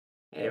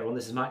Hey everyone,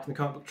 this is Mike from the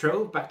Comic Book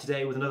Trove, back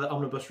today with another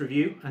Omnibus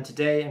review, and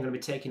today I'm going to be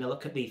taking a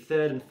look at the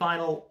third and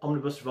final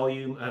Omnibus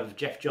volume of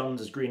Geoff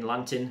Johns' Green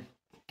Lantern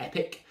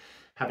Epic.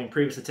 Having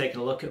previously taken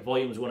a look at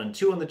volumes 1 and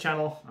 2 on the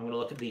channel, I'm going to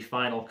look at the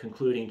final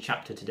concluding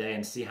chapter today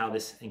and see how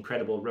this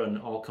incredible run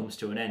all comes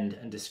to an end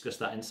and discuss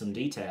that in some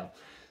detail.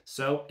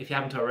 So, if you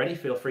haven't already,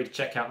 feel free to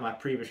check out my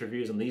previous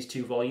reviews on these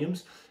two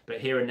volumes, but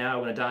here and now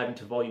I'm going to dive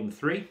into volume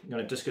 3. I'm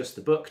going to discuss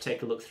the book,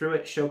 take a look through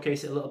it,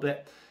 showcase it a little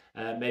bit,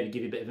 maybe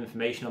give you a bit of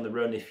information on the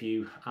run if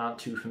you aren't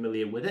too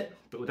familiar with it.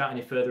 But without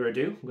any further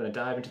ado, I'm going to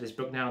dive into this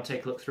book now and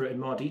take a look through it in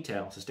more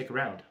detail, so stick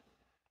around.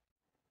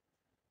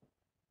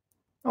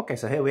 Okay,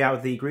 so here we are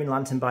with the Green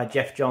Lantern by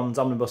Geoff Johns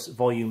Omnibus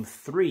Volume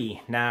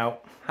 3. Now,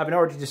 having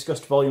already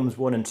discussed Volumes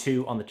 1 and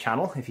 2 on the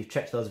channel, if you've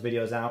checked those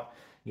videos out,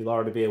 you'll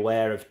already be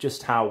aware of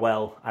just how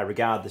well I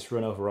regard this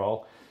run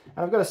overall.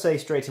 And I've got to say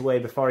straight away,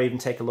 before I even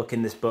take a look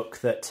in this book,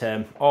 that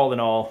all in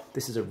all,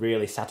 this is a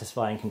really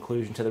satisfying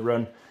conclusion to the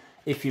run.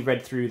 If you've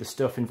read through the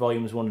stuff in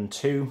Volumes 1 and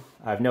 2,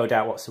 I have no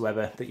doubt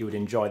whatsoever that you would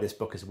enjoy this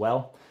book as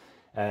well.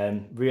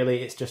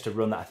 Really, it's just a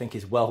run that I think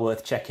is well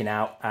worth checking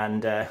out,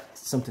 and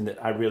something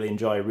that I really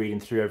enjoy reading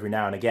through every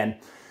now and again.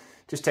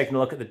 Just taking a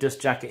look at the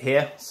dust jacket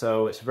here,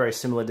 so it's a very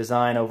similar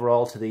design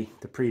overall to the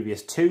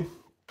previous two.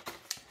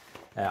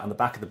 On the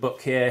back of the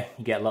book here,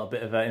 you get a little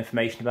bit of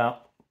information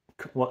about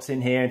what's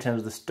in here in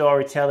terms of the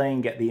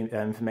storytelling, get the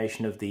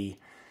information of the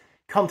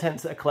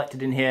contents that are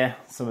collected in here.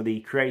 Some of the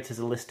creators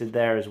are listed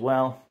there as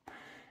well.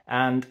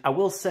 And I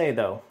will say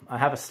though, I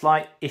have a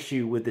slight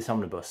issue with this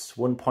omnibus,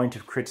 one point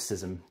of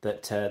criticism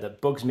that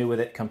bugs me with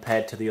it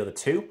compared to the other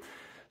two.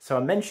 So I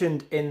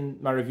mentioned in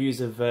my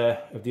reviews of the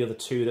other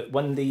two that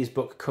when these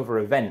book cover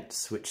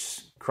events,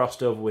 which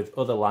crossed over with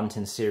other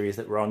Lantern series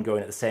that were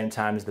ongoing at the same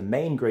time as the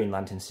main Green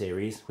Lantern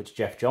series, which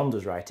Geoff Johns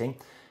was writing,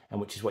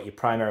 and which is what you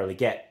primarily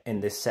get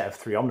in this set of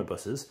 3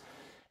 omnibuses,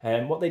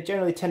 what they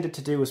generally tended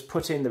to do was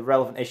put in the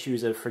relevant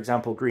issues of, for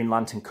example, Green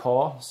Lantern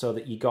Corps, so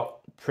that you got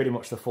pretty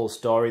much the full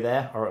story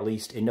there, or at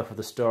least enough of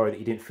the story that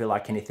you didn't feel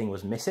like anything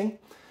was missing.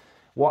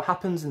 What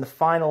happens in the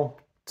final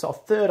sort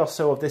of third or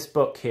so of this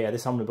book here,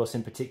 this omnibus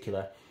in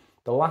particular,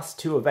 the last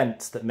 2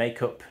 events that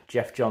make up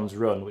Geoff Johns'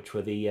 run, which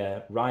were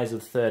the Rise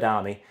of the Third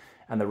Army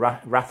and the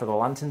Wrath of the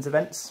Lanterns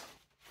events,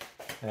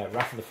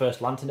 Wrath of the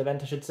First Lantern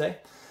event, I should say,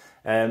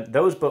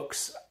 those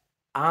books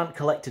aren't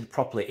collected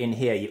properly in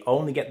here. You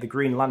only get the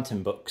Green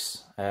Lantern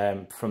books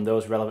from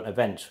those relevant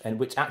events, and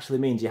which actually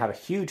means you have a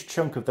huge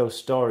chunk of those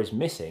stories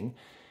missing.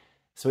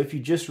 So if you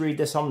just read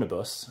this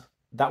omnibus,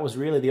 that was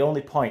really the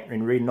only point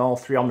in reading all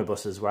 3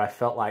 omnibuses where I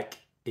felt like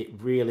it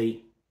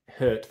really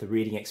hurt the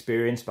reading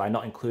experience by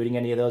not including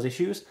any of those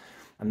issues.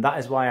 And that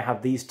is why I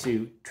have these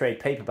 2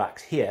 trade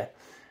paperbacks here,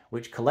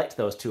 which collect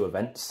those 2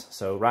 events,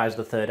 so Rise of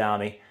the Third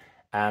Army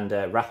and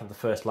Wrath of the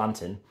First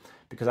Lantern,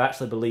 because I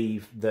actually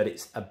believe that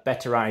it's a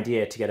better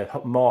idea to get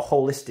a more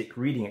holistic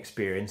reading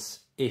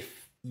experience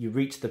if you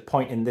reach the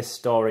point in this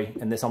story,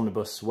 in this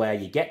omnibus, where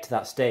you get to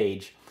that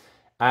stage.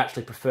 I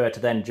actually prefer to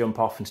then jump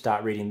off and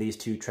start reading these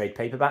 2 trade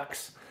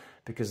paperbacks,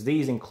 because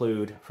these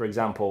include, for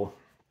example,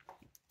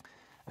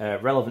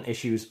 relevant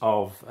issues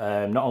of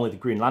not only the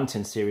Green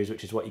Lantern series,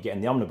 which is what you get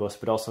in the omnibus,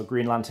 but also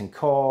Green Lantern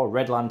Corps,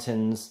 Red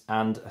Lanterns,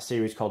 and a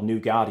series called New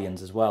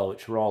Guardians as well,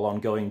 which were all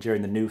ongoing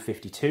during the New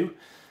 52.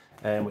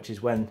 Which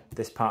is when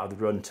this part of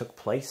the run took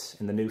place,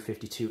 in the New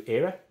 52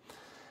 era.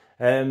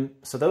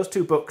 So those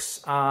 2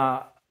 books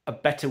are a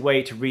better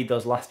way to read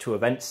those last 2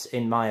 events,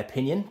 in my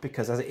opinion,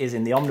 because as it is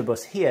in the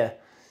omnibus here,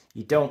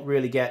 you don't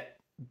really get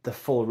the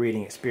full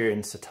reading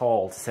experience at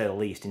all, to say the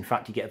least. In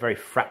fact, you get a very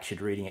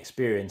fractured reading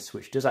experience,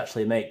 which does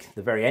actually make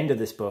the very end of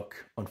this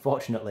book,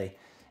 unfortunately,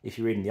 if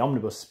you're reading the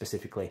omnibus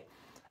specifically,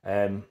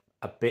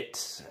 a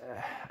bit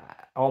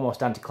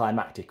almost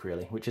anticlimactic,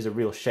 really, which is a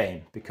real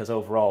shame, because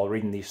overall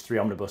reading these 3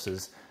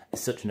 omnibuses is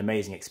such an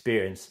amazing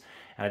experience.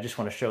 And I just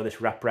want to show this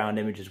wraparound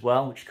image as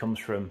well, which comes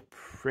from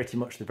pretty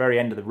much the very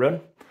end of the run.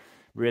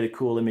 Really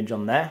cool image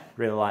on there,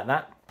 really like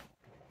that.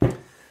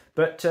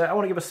 But I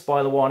want to give a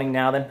spoiler warning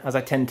now then, as I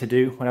tend to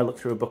do when I look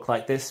through a book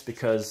like this,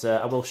 because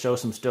I will show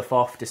some stuff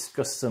off,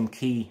 discuss some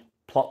key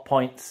plot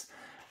points,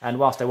 and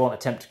whilst I won't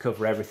attempt to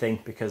cover everything,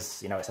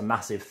 because, you know, it's a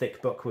massive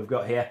thick book we've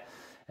got here,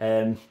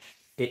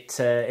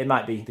 it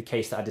might be the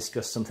case that I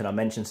discuss something or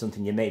mention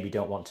something you maybe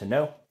don't want to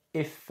know.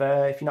 If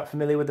you're not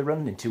familiar with the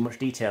run in too much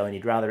detail and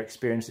you'd rather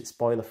experience it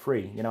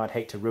spoiler-free, you know, I'd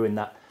hate to ruin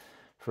that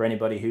for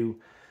anybody who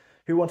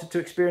wanted to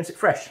experience it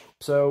fresh.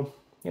 So,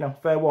 you know,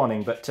 fair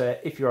warning, but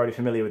if you're already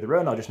familiar with the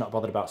run or just not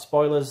bothered about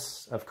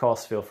spoilers, of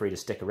course, feel free to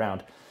stick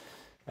around.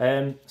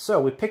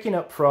 So we're picking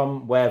up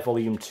from where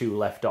Volume 2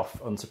 left off,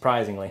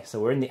 unsurprisingly. So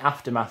we're in the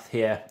aftermath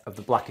here of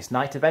the Blackest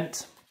Night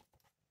event.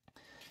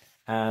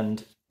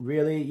 And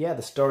really, yeah,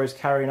 the story's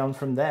carrying on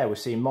from there. We're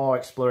seeing more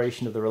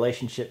exploration of the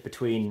relationship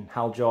between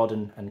Hal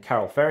Jordan and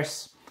Carol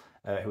Ferris,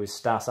 who is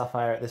Star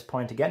Sapphire at this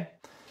point again.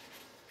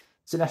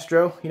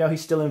 Sinestro, you know,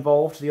 he's still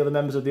involved. The other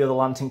members of the other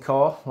Lantern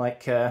Corps,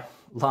 like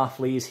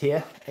Larfleeze is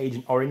here,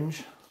 Agent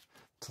Orange,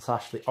 /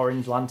 the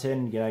Orange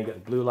Lantern, you know, you got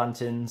the Blue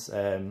Lanterns,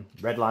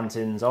 Red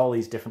Lanterns, all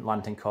these different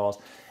Lantern Corps.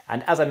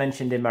 And as I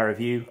mentioned in my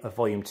review of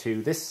Volume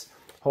 2, this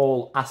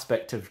whole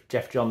aspect of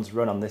Geoff Johns'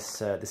 run on this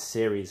this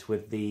series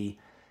with the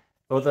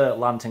other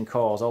lantern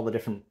cores, all the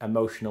different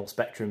emotional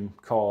spectrum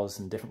cores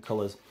and different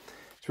colours,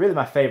 it's really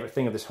my favourite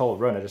thing of this whole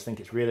run. I just think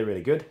it's really,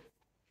 really good.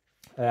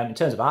 In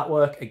terms of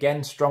artwork,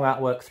 again, strong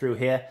artwork through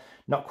here.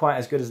 Not quite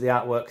as good as the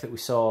artwork that we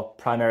saw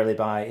primarily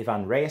by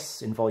Ivan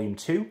Reyes in Volume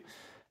 2.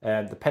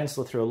 The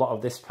penciler through a lot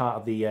of this part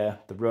of the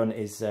run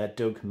is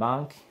Doug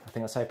Mahnke. I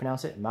think that's how you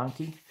pronounce it,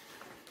 Mahnke.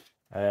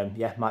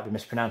 Yeah, might be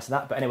mispronouncing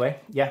that, but anyway,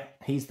 yeah,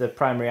 he's the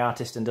primary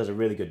artist and does a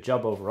really good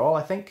job overall,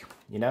 I think,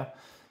 you know.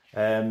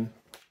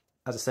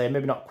 As I say,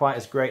 maybe not quite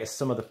as great as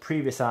some of the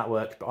previous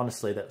artwork, but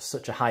honestly, that's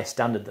such a high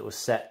standard that was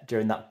set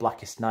during that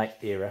Blackest Night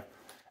era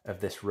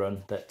of this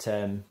run that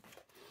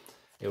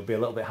it would be a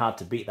little bit hard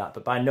to beat that.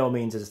 But by no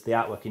means is the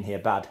artwork in here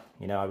bad.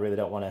 You know, I really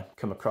don't want to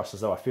come across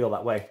as though I feel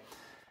that way.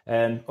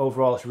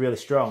 Overall, it's really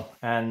strong,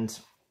 and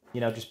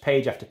you know, just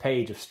page after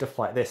page of stuff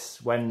like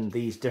this, when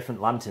these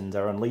different lanterns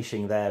are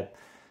unleashing their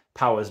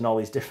powers and all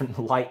these different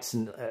lights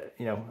and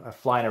you know, are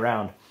flying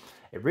around,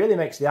 it really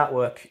makes the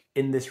artwork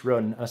in this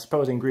run, and I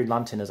suppose in Green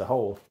Lantern as a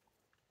whole,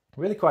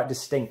 really quite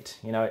distinct.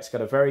 You know, it's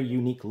got a very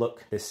unique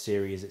look, this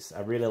series.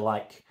 I really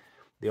like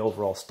the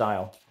overall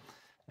style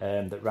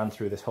that ran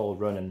through this whole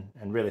run,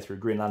 and really through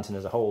Green Lantern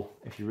as a whole,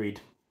 if you read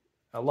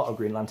a lot of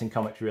Green Lantern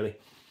comics, really.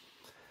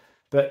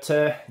 But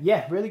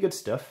yeah, really good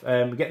stuff.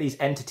 We get these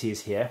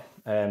entities here.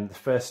 The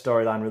first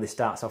storyline really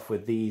starts off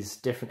with these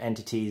different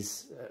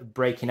entities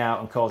breaking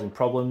out and causing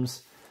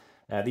problems.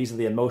 These are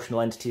the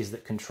emotional entities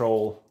that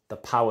control the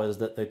powers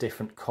that the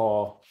different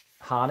core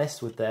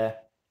harness with their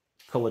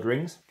coloured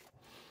rings.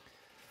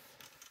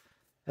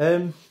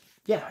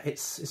 Yeah,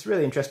 it's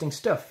really interesting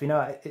stuff. You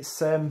know,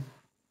 it's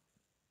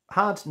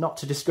hard not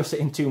to discuss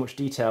it in too much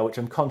detail, which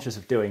I'm conscious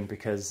of doing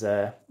because,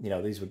 you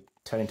know, these would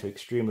turn into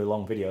extremely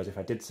long videos if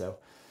I did so.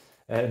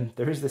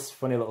 There is this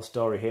funny little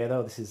story here,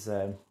 though. This is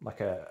like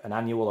an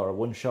annual or a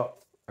one-shot,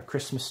 a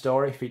Christmas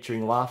story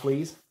featuring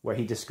Larfleeze, where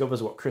he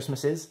discovers what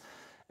Christmas is.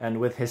 And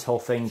with his whole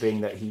thing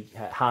being that he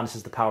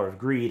harnesses the power of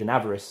greed and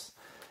avarice,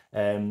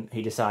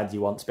 he decides he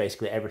wants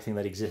basically everything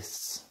that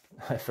exists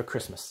for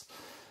Christmas.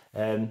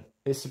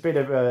 It's a bit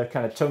of a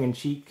kind of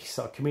tongue-in-cheek,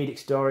 sort of comedic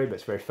story, but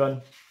it's very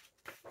fun.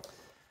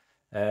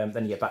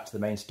 Then you get back to the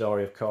main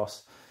story, of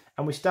course.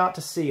 And we start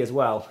to see as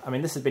well, I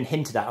mean, this has been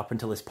hinted at up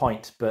until this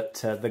point, but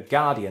the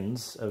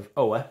Guardians of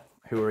Oa,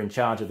 who are in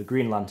charge of the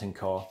Green Lantern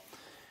Corps,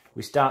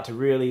 we start to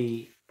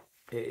really,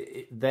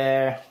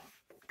 their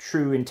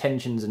true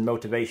intentions and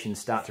motivations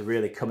start to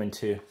really come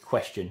into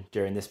question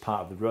during this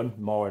part of the run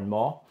more and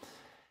more,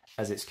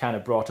 as it's kind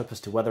of brought up as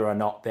to whether or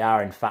not they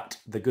are in fact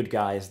the good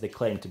guys they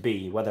claim to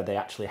be, whether they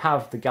actually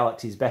have the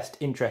galaxy's best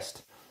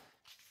interest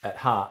at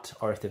heart,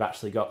 or if they've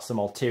actually got some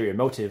ulterior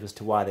motive as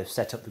to why they've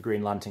set up the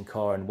Green Lantern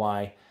Corps and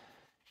why,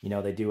 you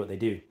know, they do what they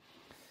do.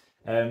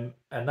 And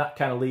that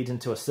kind of leads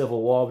into a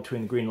civil war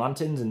between the Green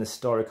Lanterns in this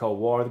story called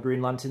War of the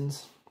Green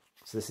Lanterns.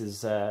 So this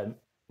is,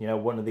 you know,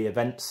 one of the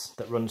events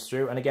that runs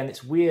through. And again,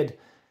 it's weird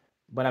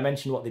when I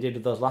mentioned what they did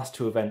with those last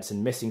two events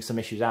and missing some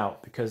issues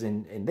out, because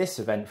in this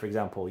event, for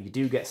example, you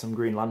do get some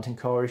Green Lantern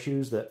Corps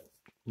issues that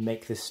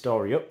make this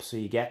story up, so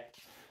you get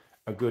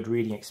a good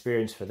reading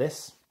experience for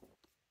this.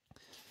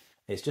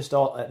 It's just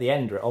all at the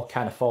end where it all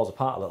kind of falls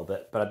apart a little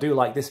bit. But I do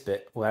like this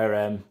bit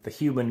where the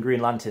human Green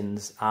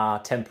Lanterns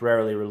are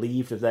temporarily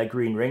relieved of their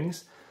green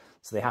rings.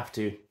 So they have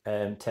to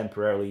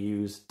temporarily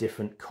use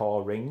different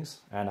core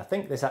rings. And I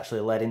think this actually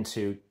led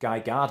into Guy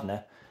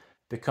Gardner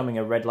becoming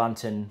a Red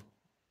Lantern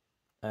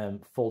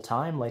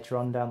full-time later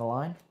on down the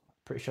line.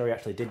 Pretty sure he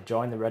actually did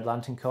join the Red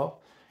Lantern Corps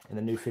in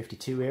the New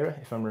 52 era,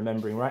 if I'm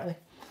remembering rightly.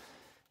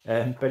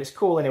 But it's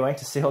cool anyway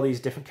to see all these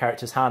different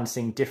characters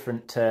harnessing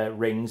different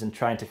rings and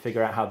trying to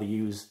figure out how they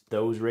use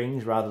those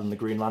rings rather than the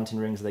Green Lantern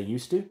rings they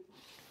used to.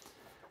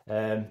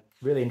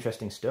 Really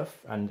interesting stuff,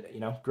 and you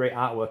know, great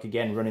artwork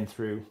again running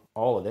through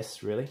all of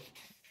this. Really,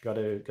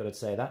 gotta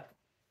say that.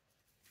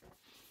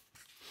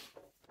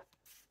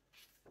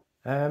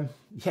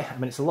 Yeah, I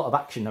mean, it's a lot of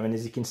action. I mean,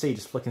 as you can see,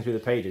 just flicking through the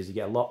pages, you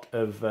get a lot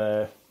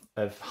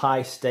of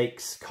high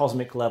stakes,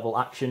 cosmic level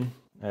action.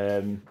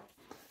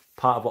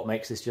 Part of what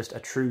makes this just a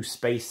true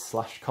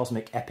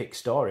space/cosmic epic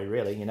story,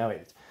 really. You know,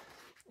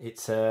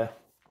 it's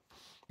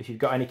if you've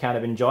got any kind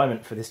of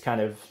enjoyment for this kind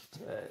of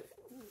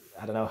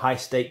I don't know, high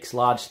stakes,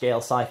 large scale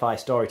sci-fi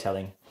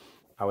storytelling,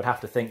 I would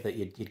have to think that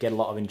you'd get a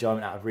lot of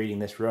enjoyment out of reading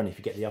this run if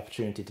you get the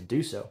opportunity to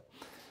do so.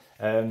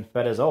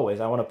 But as always,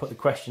 I want to put the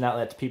question out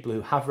there to people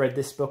who have read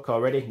this book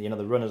already, you know,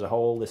 the run as a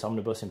whole, this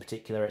omnibus in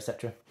particular,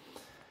 etc.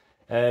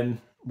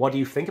 What do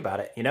you think about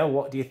it? You know,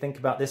 what do you think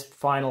about this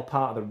final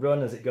part of the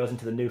run as it goes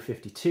into the New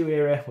 52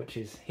 era, which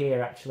is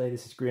here actually.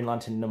 This is Green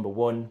Lantern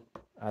 #1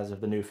 as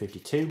of the New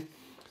 52,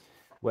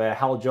 where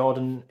Hal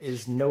Jordan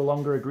is no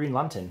longer a Green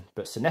Lantern,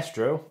 but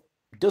Sinestro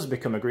does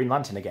become a Green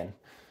Lantern again.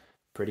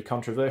 Pretty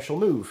controversial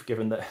move,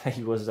 given that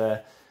he was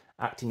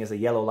acting as a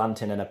Yellow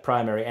Lantern and a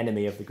primary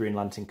enemy of the Green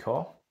Lantern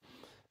Corps.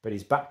 But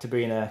he's back to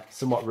being a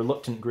somewhat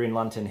reluctant Green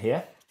Lantern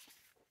here,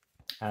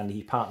 and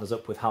he partners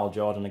up with Hal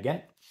Jordan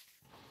again.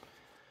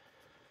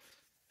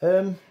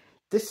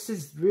 This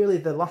is really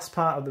the last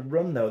part of the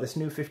run, though, this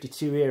New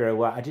 52 era,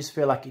 where I just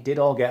feel like it did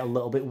all get a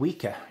little bit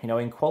weaker, you know,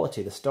 in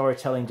quality. The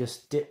storytelling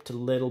just dipped a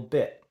little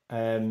bit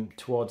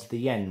towards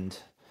the end.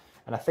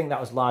 And I think that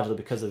was largely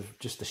because of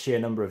just the sheer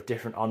number of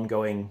different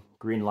ongoing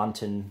Green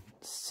Lantern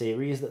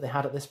series that they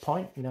had at this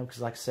point, you know, because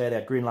like I say, they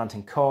had Green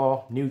Lantern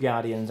Corps, New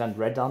Guardians and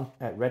Red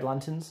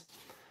Lanterns,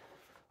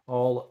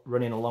 all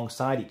running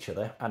alongside each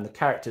other, and the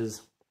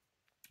characters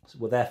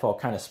were therefore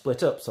kind of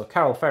split up. So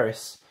Carol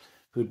Ferris,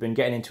 who'd been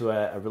getting into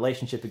a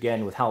relationship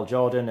again with Hal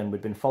Jordan, and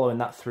we'd been following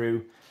that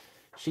through,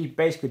 she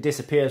basically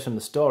disappears from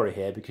the story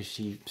here because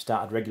she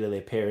started regularly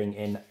appearing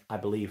in, I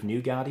believe,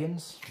 New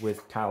Guardians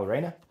with Kyle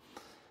Rayner.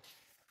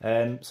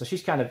 So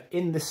she's kind of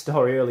in this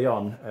story early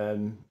on,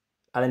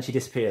 and then she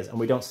disappears, and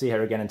we don't see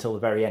her again until the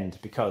very end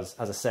because,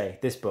 as I say,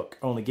 this book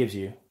only gives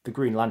you the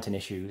Green Lantern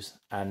issues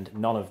and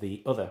none of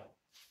the other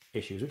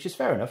issues, which is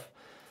fair enough,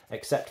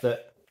 except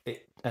that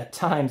at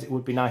times it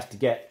would be nice to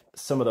get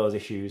some of those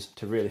issues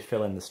to really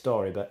fill in the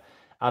story, but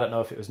I don't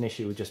know if it was an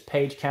issue with just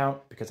page count,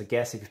 because I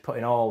guess if you put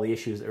in all the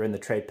issues that are in the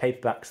trade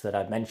paperbacks that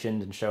I'd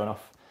mentioned and shown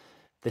off,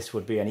 this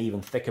would be an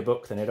even thicker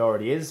book than it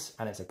already is,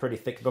 and it's a pretty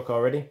thick book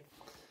already.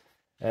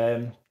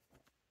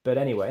 But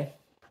anyway,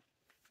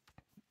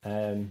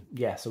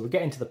 yeah, so we're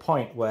getting to the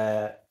point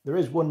where there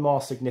is one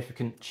more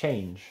significant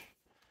change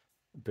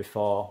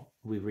before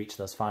we reach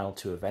those final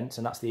two events,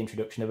 and that's the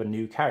introduction of a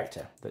new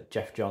character that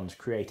Geoff Johns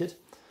created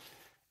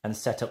and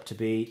set up to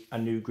be a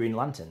new Green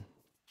Lantern.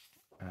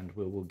 And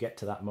we'll get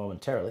to that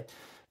momentarily.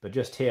 But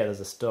just here, there's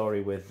a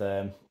story with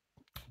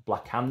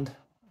Black Hand.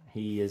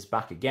 He is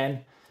back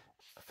again.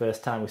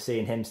 First time we're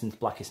seeing him since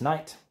Blackest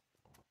Night,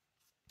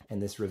 in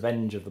this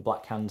Revenge of the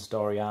Black Hand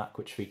story arc,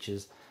 which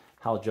features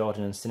Hal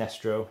Jordan and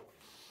Sinestro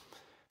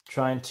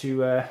trying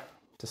to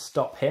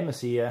stop him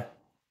as he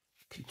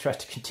tries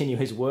to continue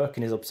his work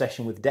and his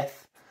obsession with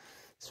death.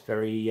 It's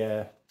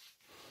very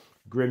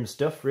grim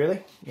stuff,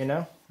 really, you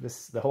know.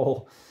 The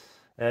whole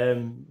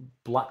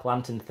Black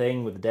Lantern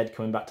thing with the dead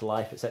coming back to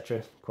life,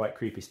 etc. Quite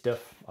creepy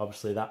stuff.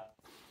 Obviously, that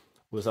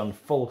was on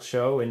full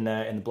show in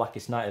the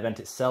Blackest Night event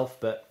itself,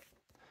 but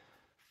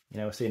you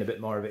know, we're seeing a bit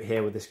more of it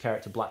here with this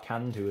character Black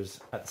Hand, who was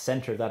at the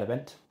centre of that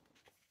event.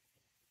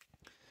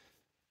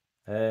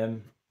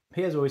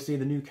 Here's where we see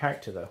the new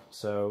character, though.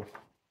 So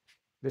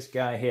this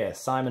guy here,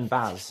 Simon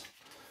Baz,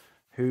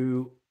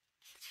 who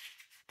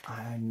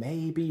I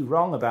may be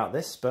wrong about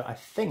this, but I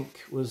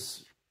think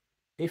was,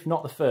 if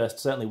not the first,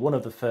 certainly one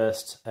of the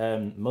first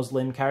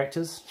Muslim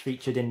characters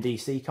featured in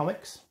DC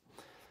Comics.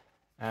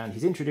 And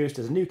he's introduced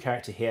as a new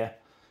character here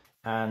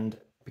and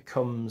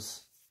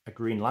becomes a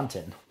Green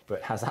Lantern,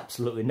 but has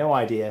absolutely no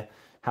idea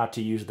how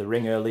to use the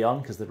ring early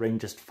on, because the ring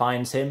just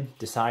finds him,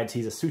 decides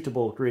he's a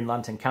suitable Green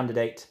Lantern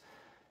candidate,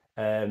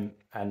 and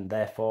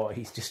therefore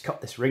he's just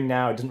got this ring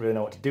now. He doesn't really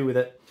know what to do with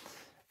it.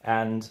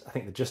 And I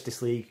think the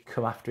Justice League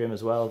come after him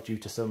as well, due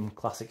to some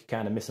classic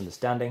kind of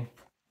misunderstanding.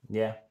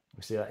 Yeah,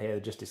 we see that here,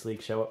 the Justice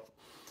League show up.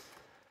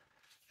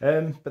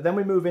 But then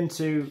we move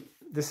into,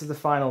 this is the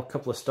final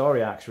couple of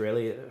story arcs,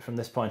 really. From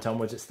this point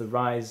onwards, it's the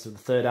Rise of the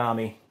Third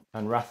Army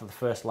and Wrath of the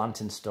First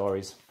Lantern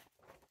stories,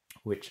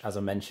 which, as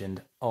I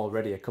mentioned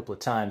already a couple of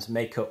times,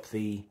 make up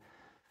the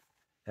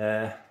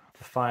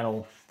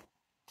final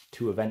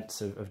two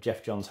events of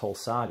Geoff Johns' whole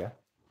saga.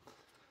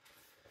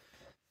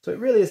 So it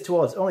really is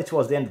only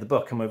towards the end of the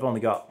book, and we've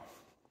only got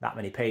that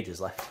many pages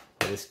left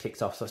where this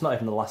kicks off. So it's not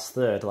even the last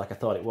third like I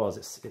thought it was.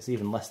 It's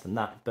even less than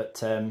that.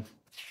 But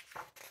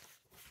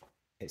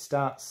it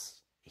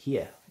starts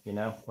here, you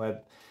know,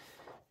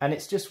 and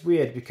it's just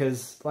weird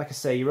because, like I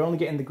say, you're only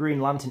getting the Green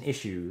Lantern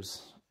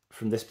issues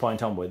from this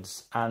point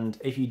onwards, and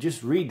if you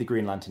just read the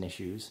Green Lantern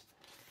issues,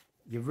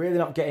 you're really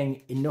not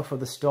getting enough of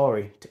the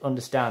story to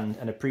understand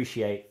and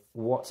appreciate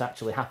what's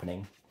actually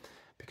happening.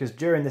 Because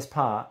during this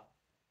part,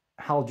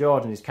 Hal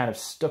Jordan is kind of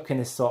stuck in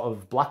this sort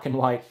of black and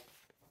white,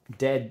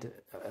 dead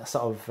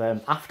sort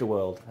of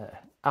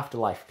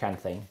afterlife kind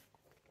of thing.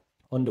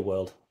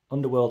 Underworld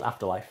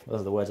afterlife,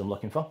 those are the words I'm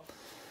looking for.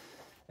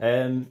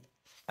 And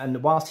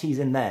whilst he's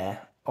in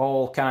there,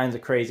 all kinds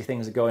of crazy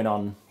things are going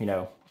on, you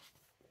know,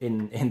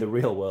 in the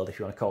real world, if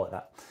you want to call it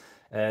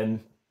that.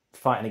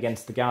 Fighting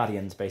against the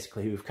Guardians,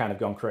 basically, who've kind of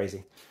gone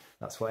crazy.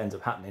 That's what ends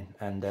up happening.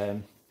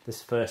 And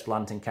this First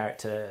Lantern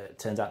character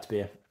turns out to be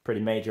a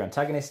pretty major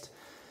antagonist.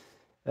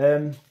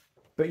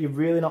 But you're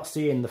really not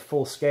seeing the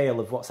full scale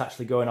of what's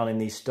actually going on in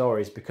these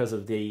stories because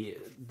of the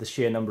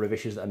sheer number of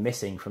issues that are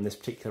missing from this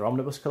particular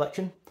omnibus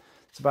collection.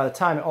 So by the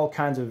time it all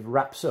kind of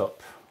wraps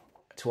up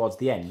towards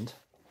the end,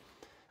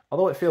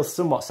 although it feels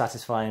somewhat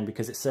satisfying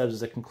because it serves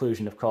as a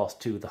conclusion, of course,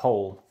 to the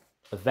whole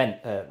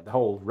event, the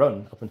whole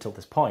run up until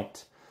this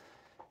point,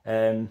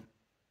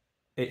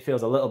 it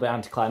feels a little bit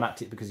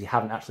anticlimactic because you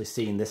haven't actually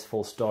seen this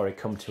full story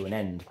come to an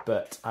end.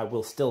 But I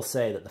will still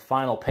say that the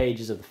final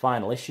pages of the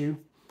final issue,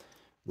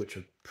 which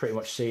we're pretty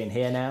much seeing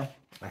here now,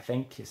 I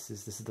think, this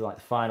is like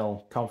the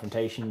final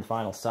confrontation, the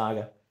final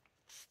saga.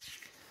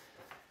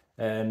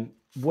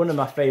 One of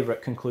my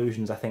favourite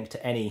conclusions, I think,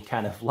 to any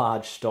kind of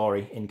large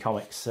story in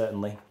comics,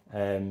 certainly,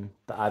 that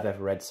I've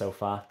ever read so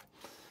far.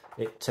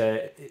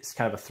 It's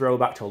kind of a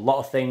throwback to a lot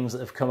of things that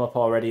have come up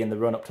already in the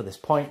run up to this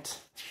point.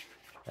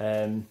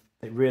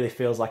 It really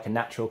feels like a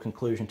natural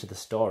conclusion to the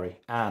story,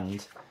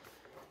 and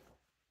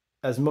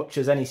as much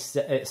as any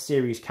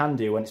series can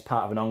do when it's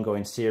part of an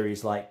ongoing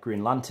series like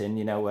Green Lantern,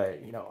 you know, where,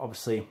 you know,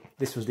 obviously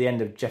this was the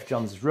end of Geoff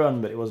Johns'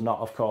 run, but it was not,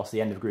 of course, the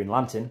end of Green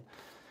Lantern.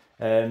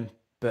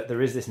 But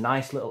there is this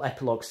nice little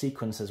epilogue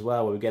sequence as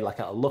well, where we get like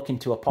a look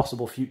into a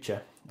possible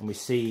future, and we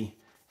see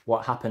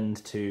what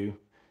happened to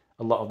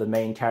a lot of the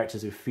main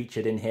characters who've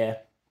featured in here.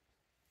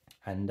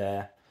 And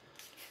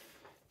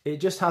it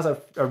just has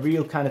a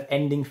real kind of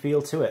ending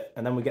feel to it.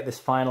 And then we get this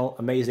final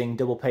amazing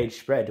double-page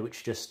spread,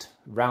 which just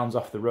rounds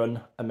off the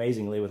run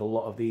amazingly with a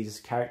lot of these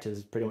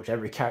characters, pretty much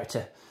every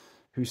character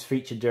who's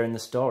featured during the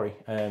story,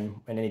 in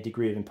any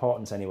degree of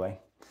importance anyway.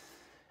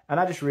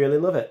 And I just really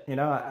love it. You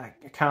know, I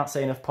can't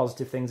say enough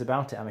positive things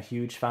about it. I'm a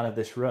huge fan of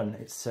this run.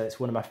 It's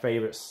one of my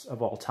favourites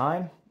of all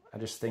time. I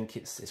just think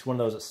it's one of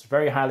those that's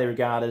very highly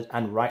regarded,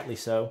 and rightly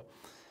so.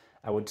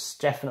 I would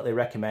definitely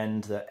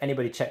recommend that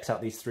anybody checks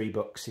out these 3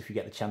 books if you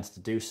get the chance to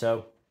do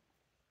so.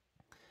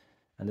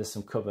 And there's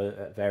some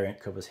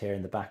variant covers here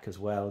in the back as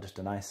well. Just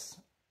a nice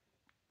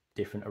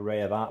different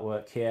array of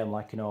artwork here. I'm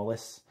liking all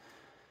this.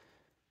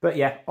 But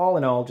yeah, all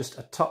in all, just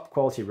a top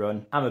quality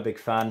run. I'm a big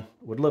fan.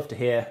 Would love to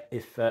hear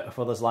if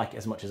others like it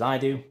as much as I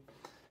do.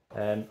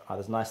 There's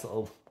a nice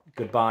little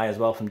goodbye as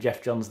well from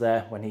Geoff Johns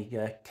there when he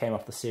came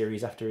off the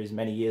series after his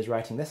many years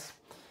writing this.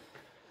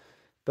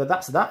 But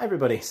that's that,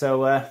 everybody.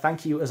 So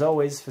thank you as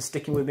always for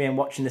sticking with me and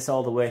watching this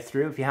all the way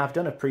through. If you have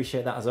done,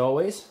 appreciate that as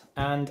always.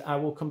 And I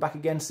will come back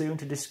again soon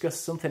to discuss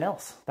something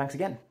else. Thanks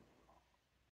again.